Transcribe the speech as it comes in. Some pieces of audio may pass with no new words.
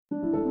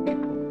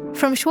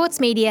From Schwartz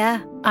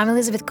Media, I'm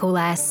Elizabeth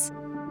Coulas.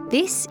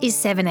 This is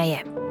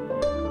 7am.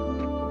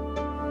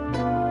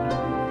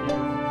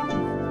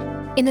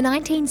 In the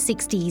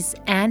 1960s,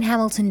 Anne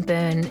Hamilton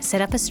Byrne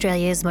set up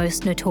Australia's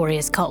most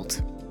notorious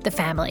cult, the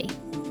Family.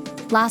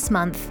 Last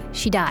month,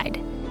 she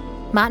died.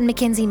 Martin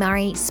Mackenzie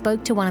Murray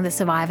spoke to one of the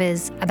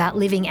survivors about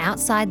living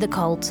outside the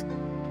cult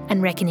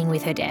and reckoning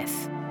with her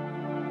death.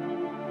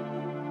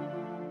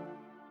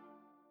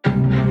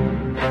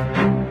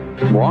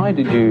 Why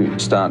did you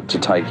start to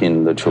take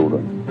in the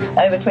children?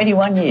 Over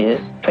 21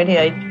 years,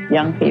 28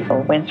 young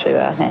people went through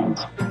our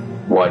hands.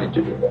 Why did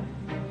you do that?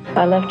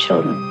 I love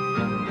children.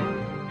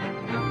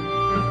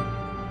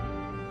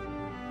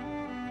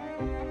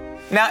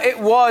 Now, it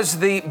was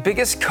the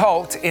biggest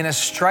cult in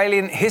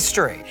Australian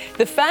history.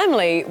 The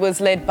Family was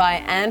led by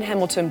Anne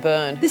Hamilton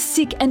Byrne. The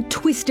sick and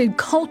twisted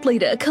cult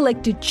leader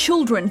collected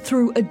children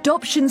through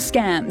adoption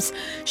scams.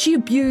 She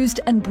abused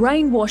and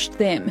brainwashed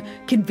them,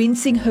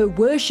 convincing her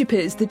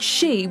worshippers that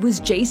she was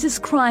Jesus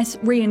Christ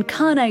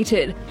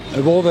reincarnated.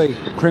 Of all the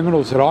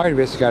criminals that I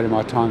investigated in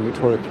my time at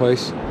Victoria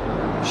Police,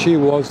 she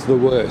was the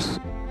worst.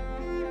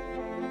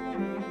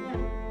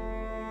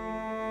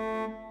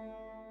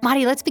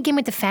 Marty, let's begin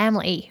with the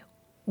Family.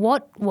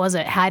 What was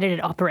it? How did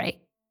it operate?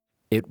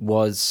 It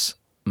was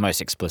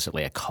most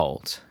explicitly a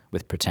cult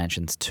with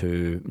pretensions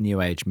to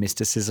New Age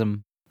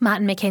mysticism.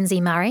 Martin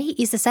Mackenzie Murray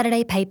is the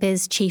Saturday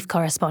paper's chief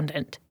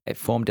correspondent. It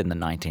formed in the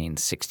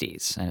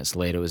 1960s and its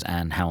leader was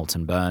Anne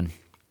Hamilton Byrne,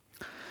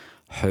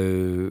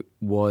 who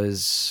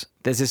was,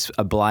 there's this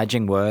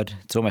obliging word,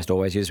 it's almost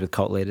always used with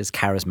cult leaders,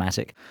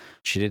 charismatic.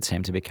 She did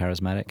seem to be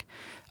charismatic.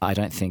 I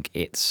don't think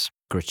it's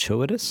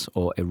gratuitous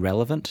or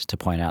irrelevant to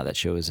point out that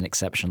she was an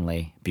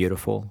exceptionally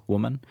beautiful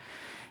woman,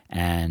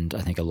 and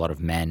I think a lot of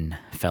men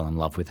fell in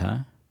love with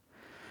her.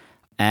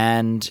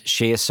 And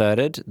she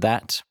asserted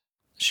that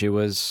she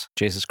was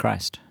Jesus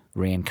Christ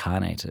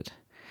reincarnated,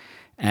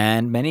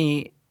 and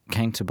many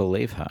came to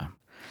believe her.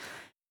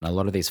 A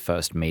lot of these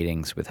first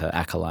meetings with her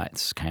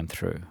acolytes came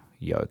through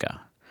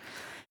yoga.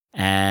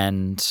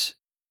 And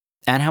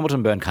Anne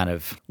Hamilton Byrne kind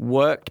of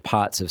worked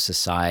parts of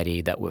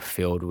society that were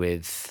filled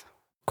with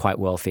quite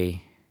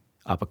wealthy,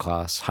 upper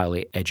class,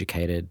 highly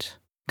educated,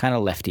 kind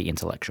of lefty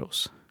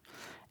intellectuals.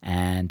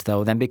 And they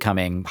were then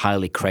becoming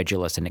highly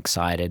credulous and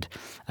excited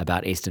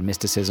about Eastern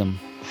mysticism.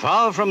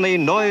 Far from the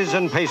noise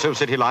and pace of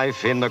city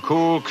life, in the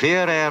cool,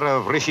 clear air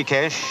of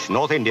Rishikesh,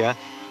 North India,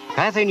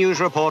 Pathé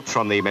News reports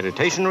from the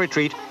meditation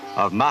retreat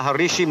of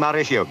Maharishi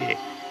Mahesh Yogi.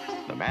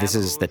 This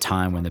is the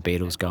time when the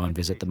Beatles go and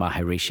visit the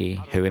Maharishi,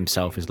 who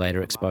himself is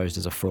later exposed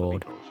as a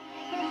fraud.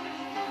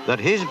 That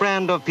his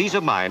brand of peace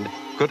of mind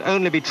could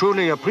only be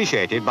truly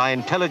appreciated by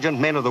intelligent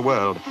men of the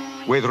world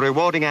with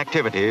rewarding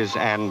activities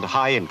and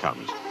high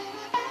incomes.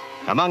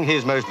 Among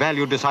his most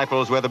valued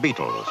disciples were the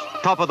Beatles,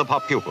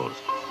 top-of-the-pop pupils.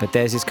 But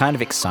there's this kind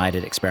of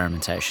excited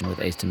experimentation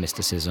with Eastern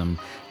mysticism,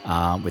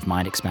 with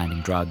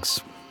mind-expanding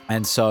drugs.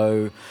 And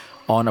so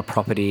on a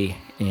property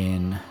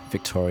in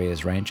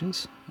Victoria's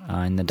Ranges,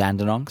 in the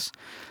Dandenongs,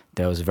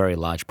 there was a very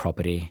large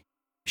property.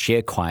 She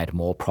acquired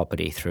more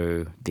property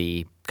through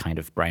the kind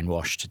of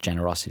brainwashed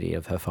generosity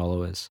of her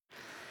followers.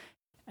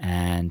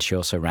 And she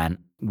also ran,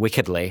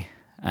 wickedly,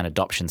 an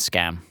adoption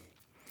scam.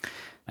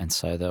 And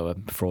so there were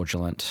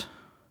fraudulent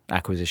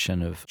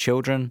acquisition of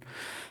children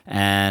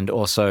and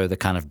also the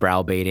kind of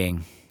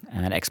browbeating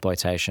and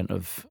exploitation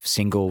of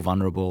single,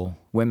 vulnerable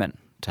women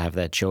to have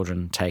their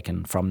children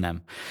taken from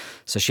them.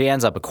 So she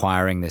ends up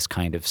acquiring this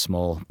kind of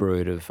small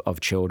brood of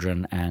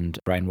children and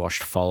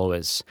brainwashed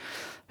followers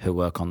who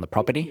work on the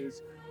property.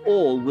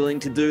 All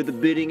willing to do the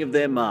bidding of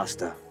their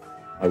master.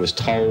 I was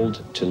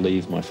told to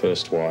leave my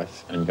first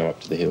wife and go up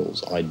to the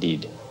hills. I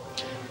did.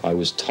 I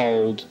was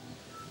told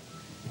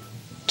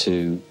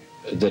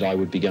that I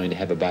would be going to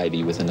have a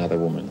baby with another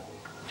woman,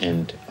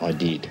 and I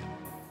did.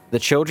 The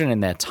children in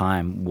their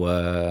time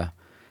were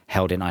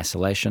held in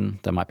isolation.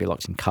 They might be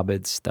locked in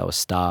cupboards. They were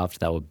starved.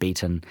 They were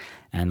beaten,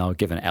 and they were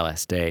given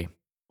LSD.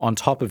 On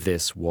top of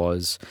this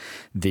was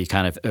the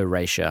kind of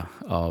erasure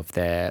of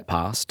their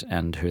past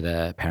and who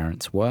their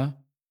parents were.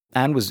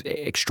 Anne was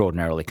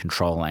extraordinarily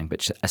controlling,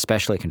 but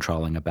especially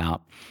controlling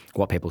about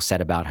what people said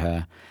about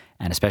her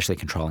and especially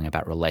controlling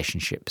about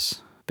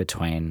relationships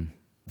between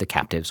the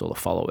captives or the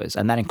followers,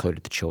 and that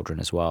included the children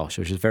as well.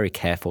 So she was very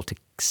careful to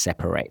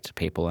separate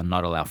people and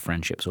not allow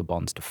friendships or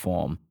bonds to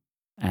form.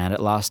 And it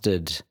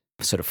lasted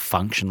sort of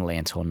functionally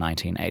until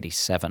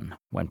 1987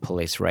 when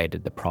police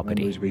raided the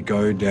property. As we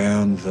go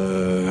down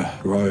the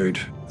road,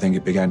 I think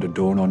it began to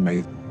dawn on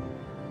me.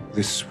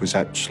 This was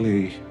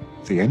actually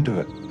the end of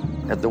it.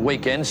 At the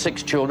weekend,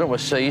 6 children were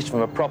seized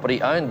from a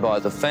property owned by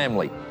the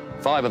Family.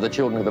 5 of the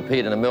children have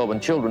appeared in the Melbourne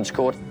Children's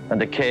Court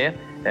under care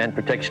and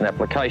protection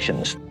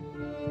applications.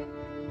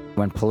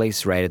 When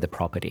police raided the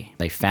property,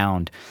 they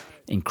found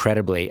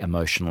incredibly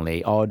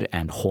emotionally odd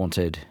and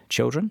haunted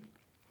children,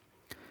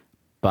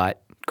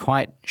 but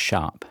quite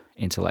sharp,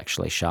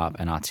 intellectually sharp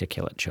and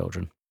articulate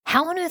children.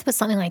 How on earth was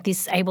something like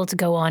this able to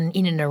go on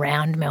in and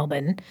around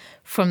Melbourne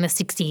from the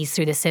 60s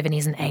through the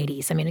 70s and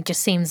 80s? I mean, it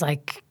just seems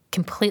like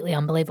completely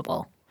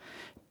unbelievable.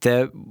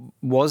 There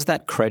was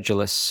that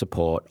credulous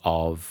support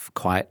of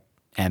quite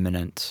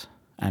eminent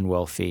and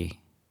wealthy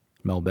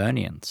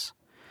Melburnians.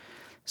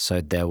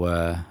 So there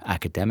were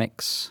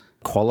academics,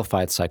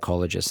 qualified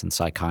psychologists and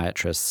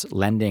psychiatrists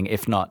lending,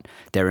 if not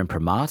their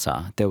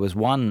imprimatur. There was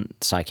one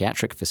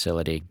psychiatric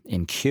facility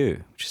in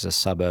Kew, which is a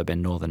suburb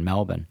in northern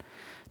Melbourne,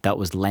 that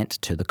was lent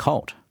to the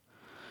cult.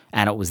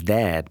 And it was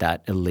there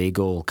that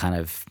illegal kind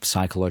of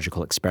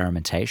psychological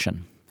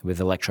experimentation with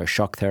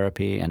electroshock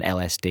therapy and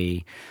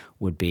LSD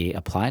would be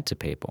applied to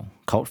people,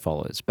 cult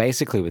followers,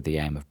 basically with the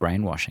aim of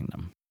brainwashing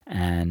them.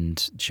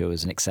 And she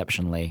was an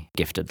exceptionally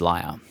gifted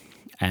liar.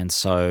 And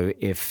so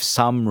if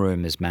some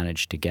rumours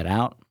managed to get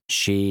out,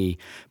 she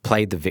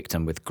played the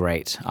victim with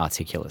great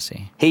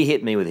articulacy. He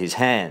hit me with his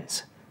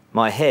hands.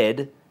 My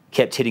head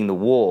kept hitting the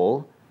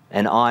wall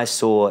and I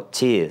saw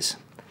tears.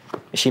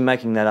 Is she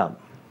making that up?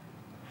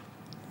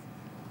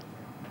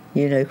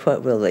 You know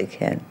quite well they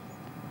can.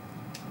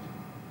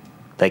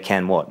 They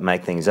can what?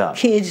 Make things up?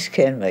 Kids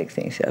can make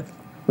things up.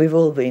 We've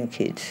all been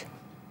kids.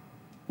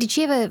 Did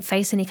she ever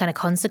face any kind of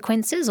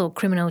consequences or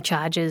criminal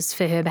charges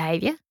for her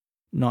behaviour?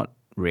 Not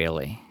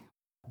really.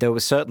 There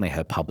was certainly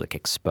her public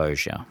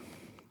exposure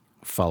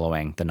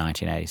following the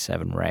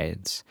 1987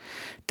 raids.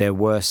 There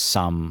were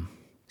some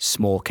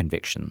small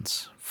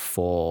convictions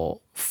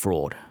for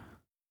fraud,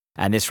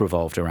 and this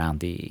revolved around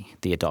the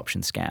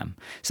adoption scam.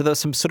 So there were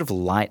some sort of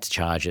light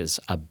charges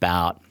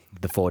about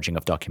the forging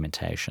of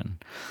documentation,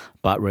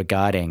 but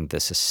regarding the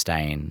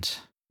sustained,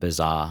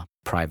 bizarre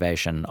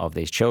privation of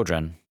these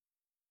children,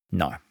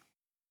 no.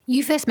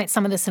 You first met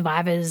some of the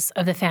survivors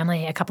of the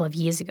family a couple of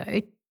years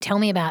ago. Tell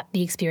me about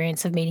the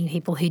experience of meeting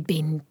people who'd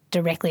been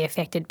directly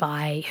affected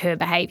by her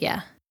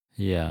behaviour.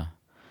 Yeah.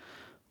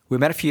 We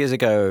met a few years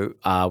ago.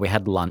 We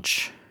had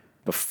lunch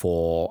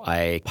before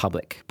a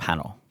public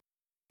panel.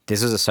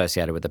 This was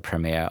associated with the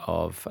premiere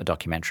of a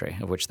documentary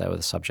of which they were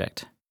the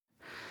subject.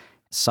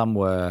 Some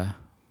were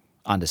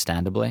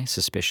understandably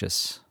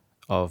suspicious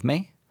of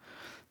me.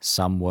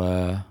 Some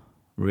were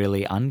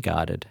really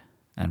unguarded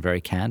and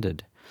very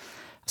candid.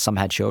 Some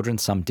had children,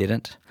 some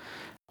didn't.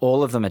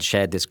 All of them had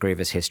shared this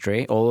grievous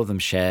history. All of them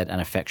shared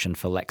an affection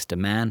for Lex de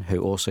Man,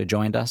 who also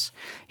joined us.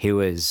 He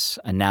was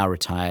a now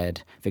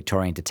retired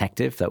Victorian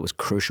detective that was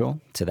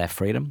crucial to their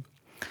freedom.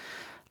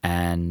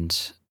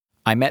 And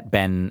I met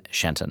Ben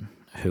Shenton,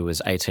 who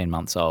was 18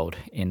 months old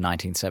in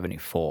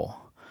 1974,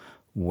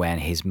 when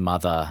his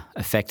mother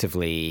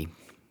effectively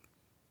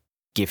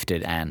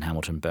gifted Anne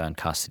Hamilton Byrne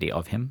custody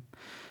of him.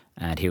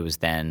 And he was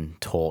then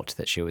taught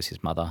that she was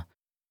his mother.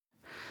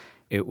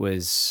 It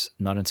was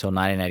not until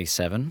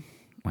 1987,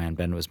 when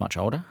Ben was much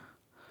older,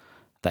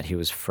 that he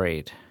was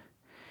freed.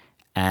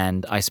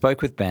 And I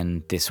spoke with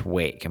Ben this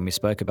week, and we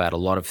spoke about a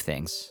lot of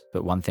things,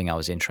 but one thing I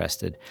was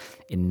interested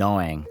in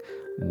knowing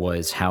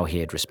was how he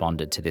had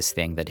responded to this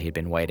thing that he'd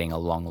been waiting a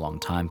long, long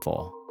time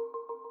for,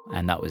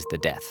 and that was the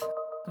death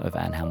of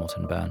Anne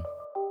Hamilton Byrne.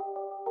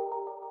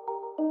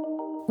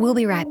 We'll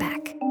be right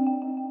back.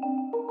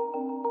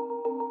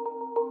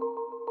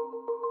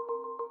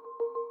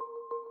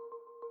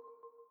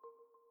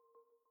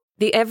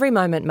 The Every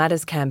Moment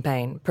Matters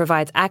campaign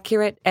provides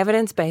accurate,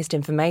 evidence-based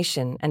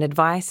information and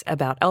advice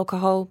about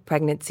alcohol,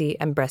 pregnancy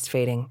and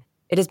breastfeeding.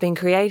 It has been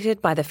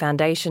created by the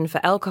Foundation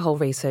for Alcohol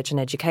Research and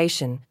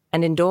Education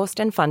and endorsed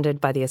and funded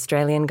by the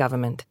Australian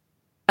Government.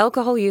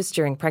 Alcohol use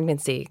during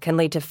pregnancy can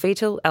lead to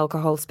fetal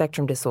alcohol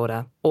spectrum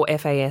disorder, or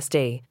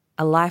FASD,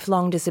 a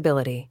lifelong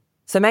disability.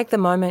 So make the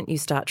moment you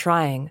start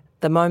trying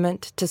the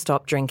moment to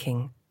stop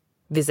drinking.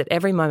 Visit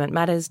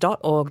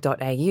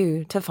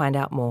everymomentmatters.org.au to find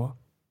out more.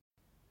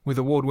 With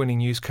award-winning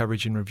news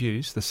coverage and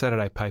reviews, The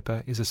Saturday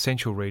Paper is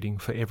essential reading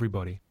for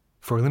everybody.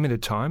 For a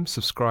limited time,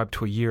 subscribe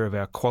to a year of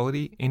our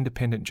quality,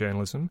 independent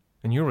journalism,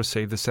 and you'll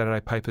receive The Saturday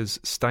Paper's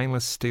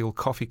stainless steel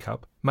coffee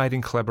cup, made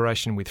in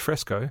collaboration with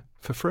Fresco,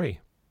 for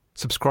free.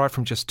 Subscribe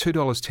from just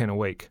 $2.10 a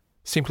week.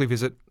 Simply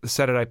visit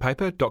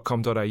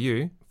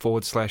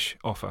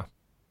thesaturdaypaper.com.au/offer.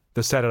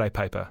 The Saturday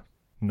Paper.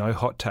 No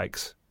hot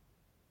takes.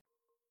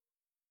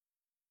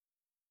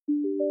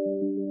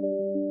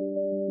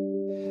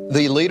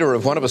 The leader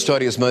of one of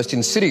Australia's most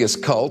insidious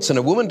cults and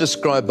a woman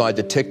described by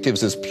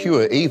detectives as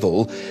pure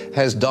evil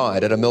has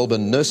died at a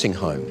Melbourne nursing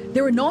home.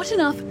 There are not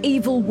enough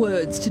evil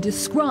words to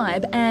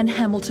describe Anne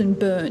Hamilton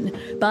Byrne,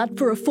 but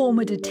for a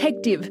former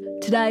detective,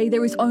 today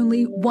there is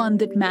only one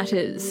that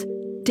matters: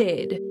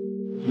 dead.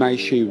 May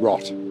she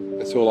rot.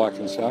 That's all I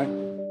can say.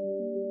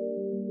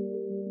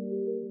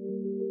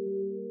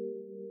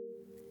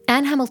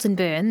 Anne Hamilton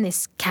Byrne,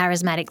 this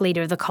charismatic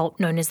leader of the cult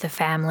known as the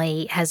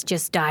Family, has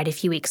just died a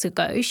few weeks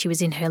ago. She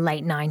was in her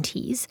late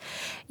 90s.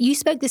 You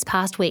spoke this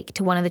past week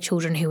to one of the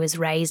children who was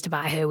raised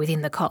by her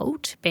within the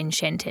cult, Ben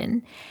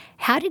Shenton.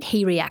 How did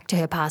he react to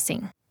her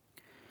passing?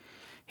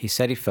 He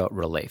said he felt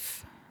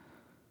relief.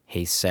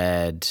 He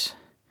said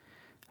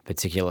a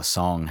particular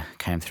song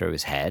came through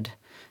his head,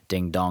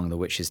 Ding Dong, the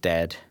Witch is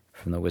Dead,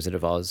 from The Wizard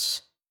of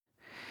Oz.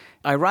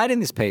 I write in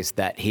this piece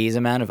that he is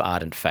a man of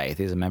ardent faith.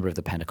 He's a member of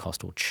the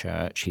Pentecostal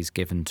Church. He's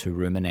given to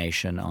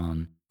rumination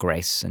on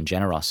grace and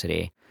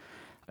generosity.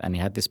 And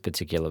he had this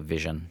particular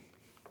vision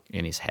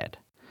in his head.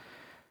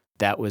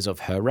 that was of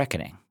her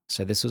reckoning.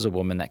 So this was a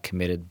woman that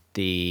committed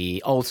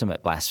the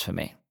ultimate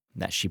blasphemy,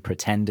 that she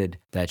pretended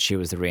that she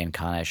was the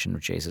reincarnation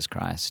of Jesus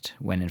Christ,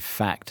 when in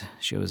fact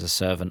she was a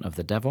servant of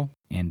the devil,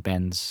 in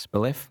Ben's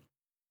belief.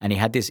 And he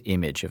had this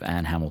image of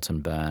Anne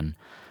Hamilton Byrne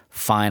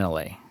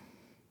finally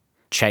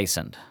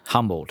chastened,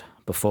 humbled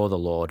before the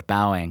Lord,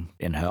 bowing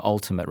in her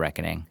ultimate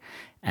reckoning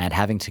and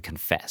having to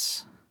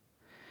confess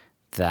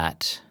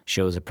that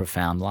she was a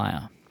profound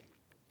liar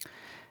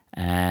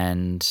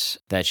and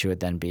that she would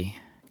then be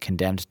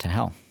condemned to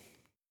hell.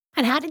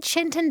 And how did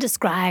Shenton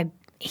describe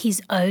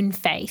his own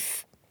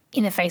faith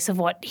in the face of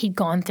what he'd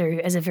gone through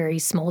as a very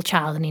small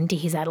child and into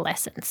his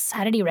adolescence?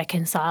 How did he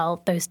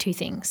reconcile those two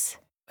things?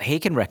 He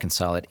can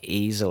reconcile it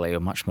easily, or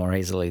much more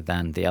easily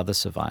than the other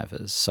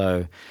survivors.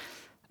 So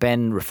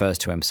Ben refers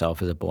to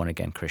himself as a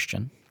born-again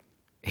Christian.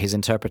 His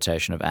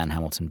interpretation of Anne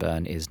Hamilton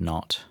Byrne is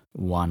not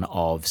one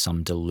of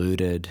some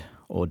deluded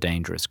or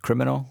dangerous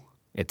criminal.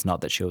 It's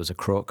not that she was a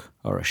crook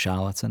or a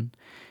charlatan.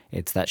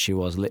 It's that she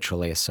was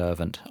literally a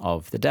servant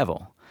of the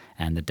devil,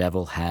 and the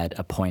devil had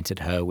appointed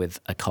her with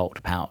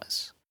occult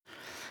powers.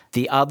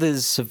 The other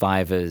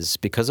survivors,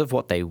 because of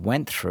what they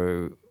went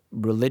through,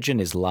 religion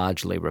is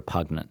largely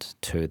repugnant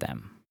to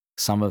them.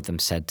 Some of them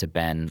said to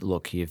Ben,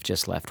 look, you've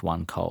just left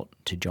one cult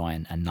to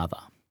join another.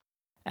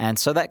 And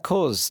so that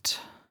caused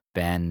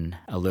Ben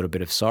a little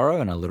bit of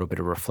sorrow and a little bit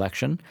of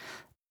reflection.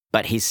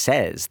 But he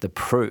says the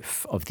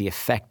proof of the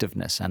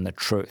effectiveness and the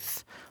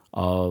truth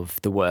of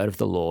the word of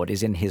the Lord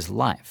is in his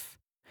life.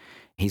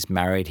 He's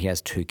married, he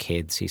has 2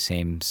 kids, he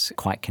seems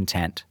quite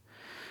content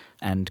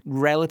and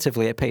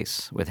relatively at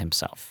peace with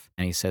himself.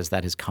 And he says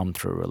that has come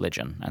through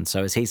religion. And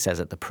so as he says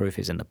it, the proof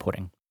is in the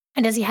pudding.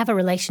 And does he have a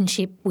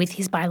relationship with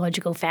his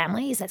biological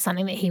family? Is that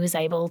something that he was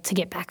able to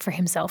get back for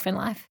himself in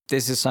life?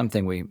 This is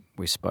something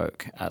we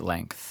spoke at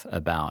length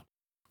about.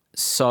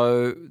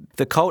 So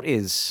the cult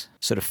is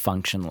sort of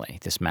functionally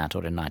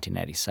dismantled in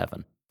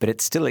 1987, but it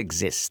still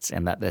exists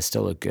in that there's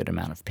still a good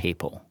amount of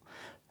people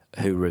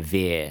who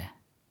revere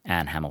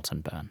Anne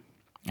Hamilton Byrne.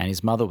 And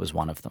his mother was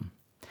one of them.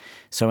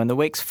 So in the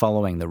weeks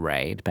following the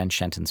raid, Ben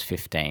Shenton's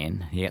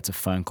 15, he gets a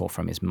phone call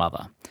from his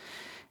mother.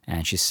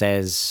 And she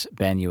says,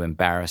 Ben, you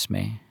embarrass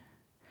me,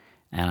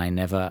 and I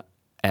never,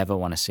 ever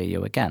want to see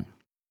you again.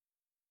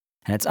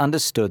 And it's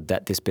understood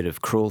that this bit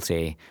of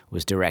cruelty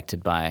was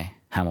directed by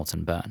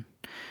Hamilton Byrne,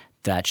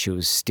 that she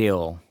was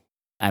still,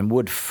 and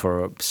would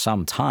for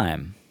some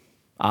time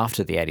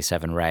after the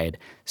 87 raid,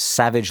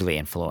 savagely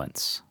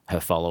influence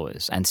her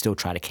followers and still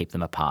try to keep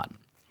them apart.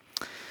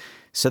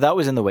 So that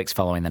was in the weeks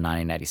following the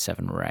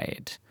 1987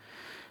 raid.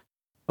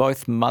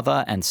 Both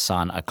mother and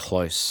son are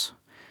close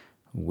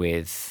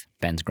with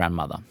Ben's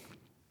grandmother,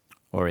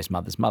 or his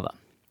mother's mother.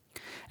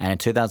 And in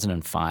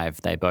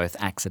 2005, they both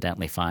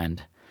accidentally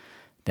find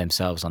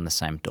themselves on the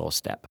same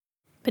doorstep.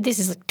 But this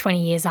is like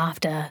 20 years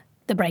after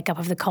the breakup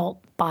of the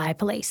cult by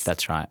police.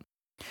 That's right.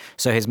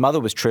 So his mother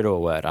was true to her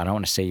word. I don't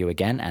want to see you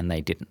again, and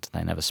they didn't.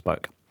 They never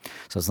spoke.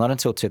 So it's not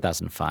until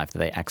 2005 that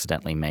they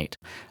accidentally meet.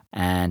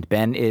 And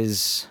Ben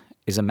is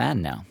a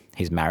man now.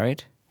 He's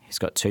married. He's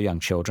got 2 young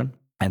children.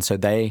 And so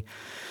they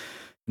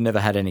never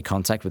had any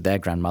contact with their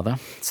grandmother.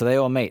 So they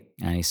all meet.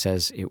 And he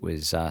says it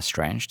was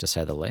strange, to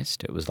say the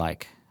least. It was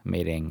like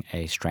meeting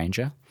a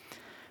stranger.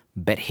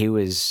 But he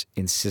was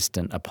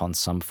insistent upon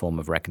some form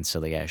of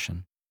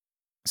reconciliation.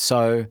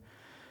 So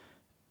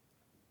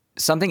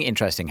something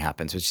interesting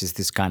happens, which is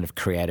this kind of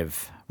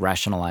creative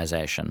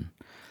rationalization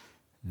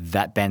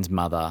that Ben's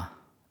mother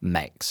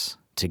makes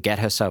to get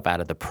herself out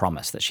of the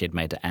promise that she had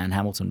made to Anne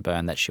Hamilton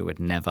Byrne that she would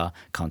never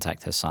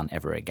contact her son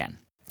ever again.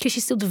 Because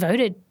she's still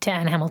devoted to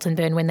Anne Hamilton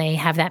Byrne when they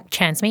have that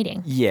chance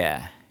meeting.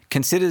 Yeah.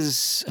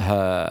 Considers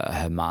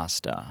her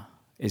master,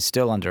 is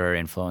still under her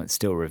influence,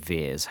 still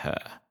reveres her.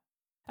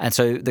 And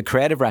so the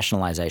creative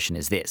rationalization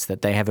is this,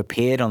 that they have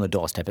appeared on the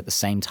doorstep at the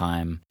same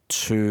time.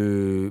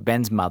 To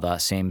Ben's mother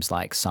seems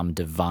like some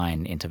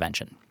divine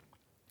intervention.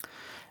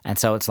 And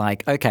so it's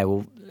like, okay,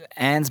 well,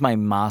 Anne's my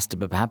master,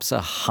 but perhaps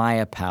a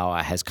higher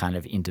power has kind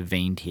of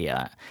intervened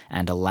here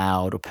and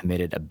allowed or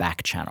permitted a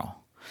back channel.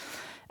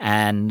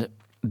 And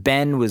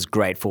Ben was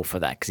grateful for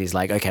that because he's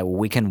like, okay, well,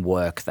 we can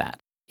work that.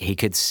 He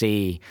could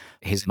see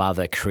his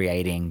mother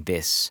creating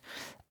this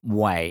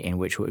way in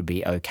which it would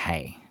be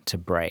okay to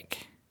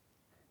break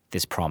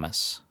this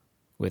promise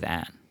with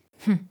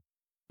Anne.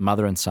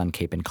 Mother and son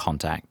keep in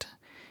contact.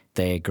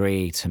 They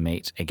agree to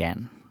meet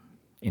again.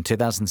 In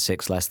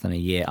 2006, less than a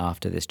year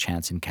after this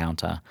chance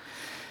encounter,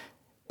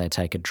 they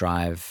take a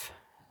drive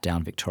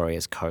down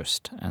Victoria's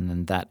coast, and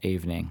then that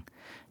evening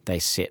they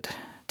sit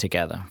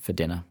together for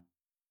dinner.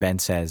 Ben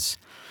says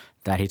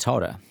that he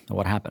told her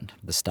what happened,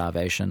 the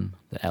starvation,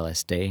 the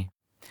LSD,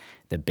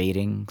 the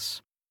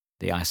beatings,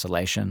 the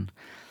isolation,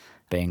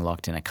 being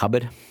locked in a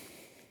cupboard.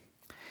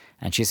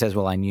 And she says,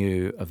 well, I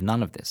knew of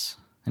none of this.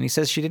 And he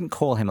says she didn't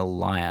call him a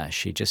liar.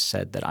 She just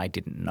said that I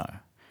didn't know.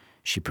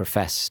 She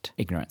professed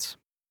ignorance.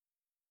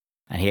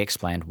 And he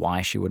explained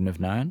why she wouldn't have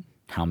known,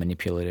 how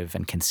manipulative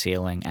and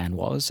concealing Anne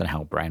was, and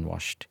how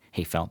brainwashed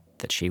he felt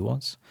that she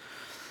was.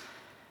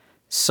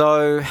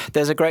 So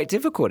there's a great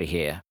difficulty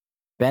here.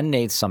 Ben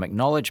needs some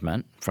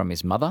acknowledgement from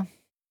his mother,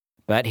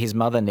 but his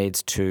mother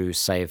needs to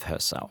save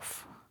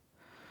herself.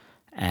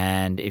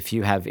 And if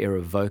you have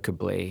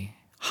irrevocably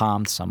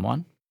harmed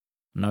someone,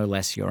 no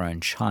less your own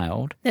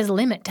child... There's a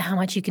limit to how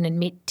much you can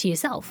admit to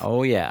yourself.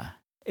 Oh, yeah.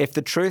 If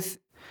the truth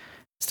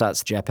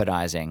starts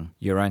jeopardizing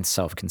your own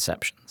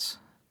self-conceptions,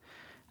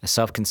 a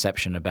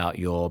self-conception about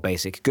your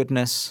basic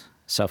goodness,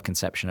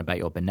 self-conception about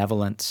your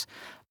benevolence,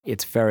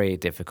 it's very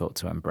difficult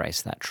to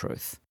embrace that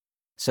truth.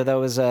 So there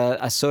was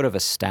a sort of a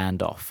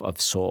standoff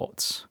of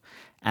sorts.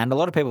 And a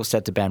lot of people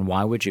said to Ben,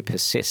 why would you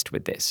persist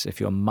with this?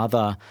 If your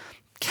mother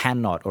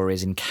cannot or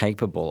is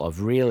incapable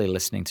of really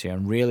listening to you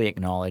and really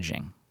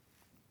acknowledging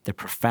the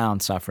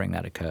profound suffering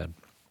that occurred,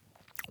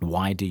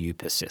 why do you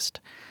persist?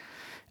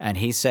 And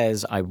he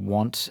says, I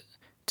want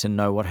to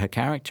know what her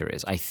character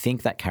is. I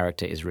think that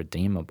character is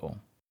redeemable.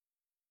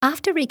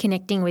 After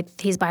reconnecting with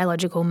his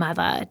biological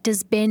mother,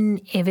 does Ben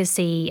ever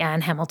see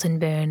Anne Hamilton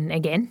Byrne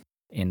again?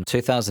 In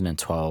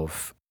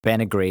 2012,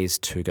 Ben agrees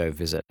to go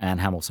visit Anne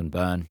Hamilton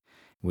Byrne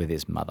with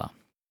his mother.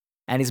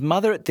 And his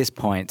mother at this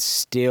point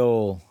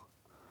still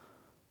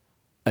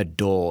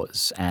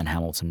adores Anne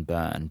Hamilton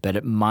Byrne, but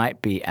it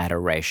might be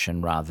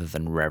adoration rather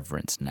than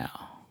reverence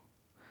now.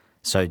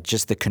 So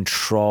just the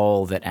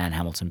control that Anne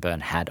Hamilton Byrne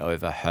had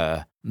over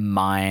her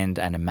mind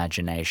and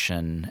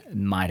imagination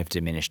might have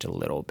diminished a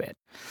little bit.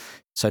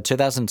 So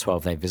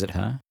 2012, they visit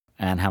her.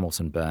 Anne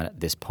Hamilton Byrne at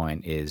this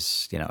point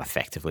is,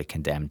 effectively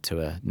condemned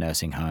to a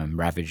nursing home,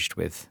 ravaged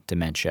with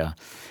dementia,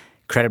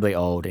 incredibly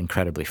old,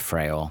 incredibly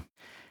frail.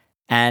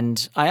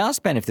 And I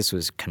asked Ben if this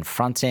was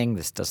confronting.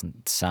 This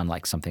doesn't sound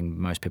like something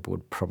most people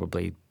would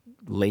probably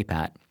leap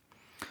at.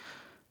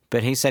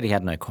 But he said he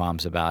had no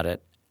qualms about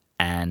it.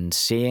 And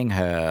seeing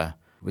her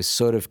was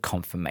sort of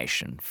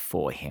confirmation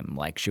for him.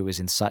 Like, she was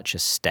in such a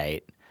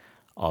state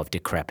of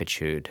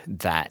decrepitude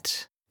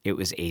that it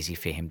was easy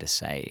for him to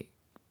say,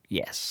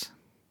 yes,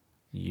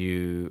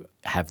 you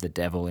have the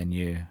devil in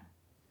you.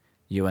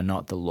 You are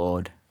not the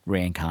Lord.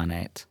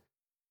 Reincarnate.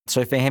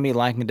 So for him, he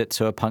likened it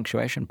to a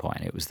punctuation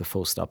point. It was the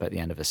full stop at the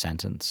end of a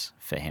sentence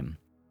for him.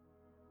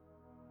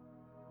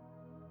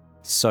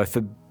 So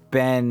for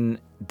Ben,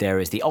 there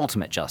is the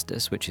ultimate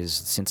justice, which is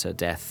since her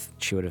death,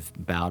 she would have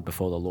bowed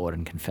before the Lord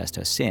and confessed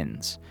her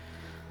sins.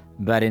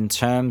 But in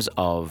terms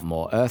of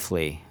more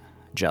earthly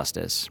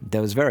justice,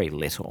 there was very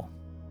little.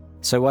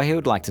 So what he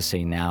would like to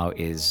see now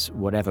is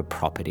whatever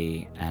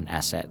property and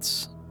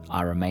assets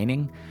are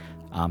remaining,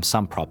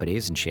 some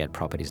properties, and she had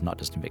properties not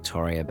just in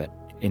Victoria, but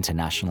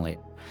internationally.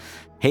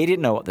 He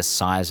didn't know what the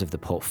size of the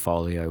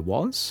portfolio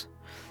was.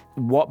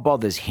 What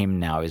bothers him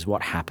now is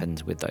what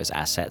happens with those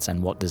assets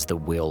and what does the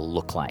will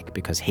look like,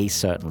 because he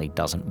certainly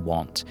doesn't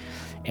want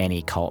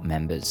any cult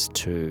members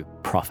to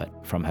profit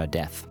from her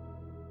death.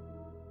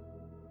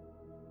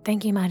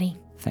 Thank you, Marty.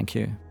 Thank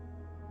you.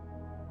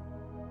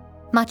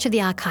 Much of the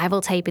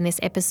archival tape in this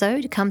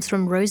episode comes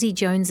from Rosie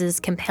Jones's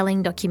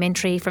compelling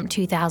documentary from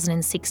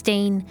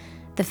 2016,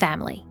 The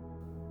Family.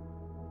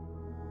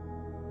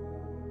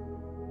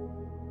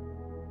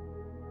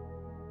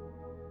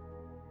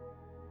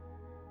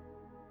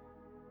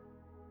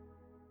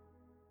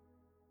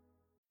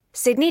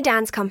 Sydney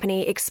Dance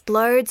Company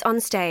explodes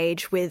on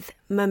stage with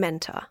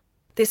Momenta.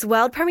 This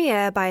world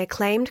premiere by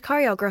acclaimed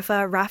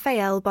choreographer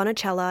Raphael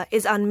Bonacella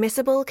is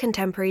unmissable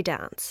contemporary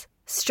dance.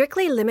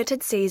 Strictly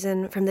limited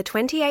season from the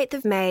 28th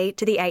of May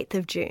to the 8th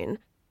of June.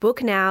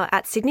 Book now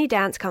at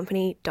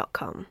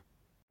sydneydancecompany.com.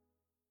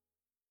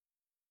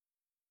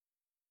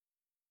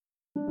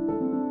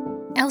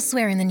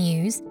 Elsewhere in the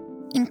news,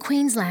 in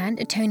Queensland,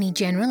 Attorney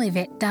General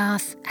Yvette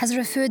D'Arth has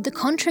referred the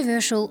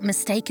controversial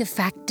mistake of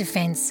fact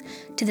defence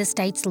to the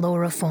state's Law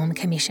Reform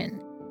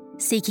Commission,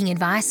 seeking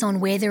advice on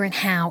whether and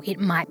how it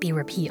might be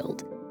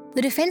repealed.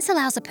 The defence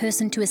allows a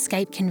person to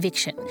escape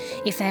conviction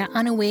if they are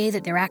unaware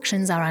that their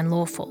actions are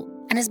unlawful,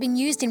 and has been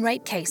used in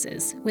rape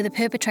cases where the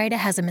perpetrator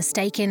has a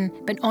mistaken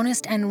but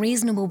honest and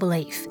reasonable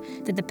belief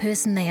that the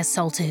person they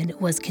assaulted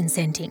was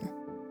consenting.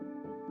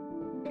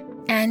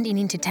 And in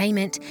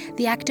entertainment,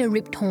 the actor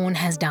Rip Torn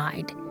has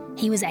died.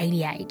 He was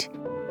 88.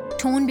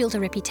 Torn built a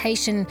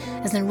reputation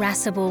as an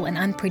irascible and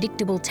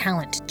unpredictable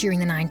talent during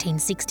the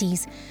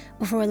 1960s,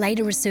 before a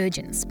later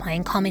resurgence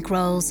playing comic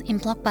roles in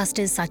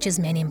blockbusters such as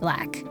Men in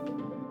Black.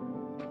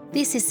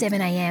 This is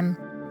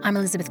 7am. I'm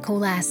Elizabeth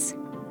Coulas.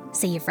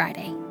 See you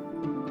Friday.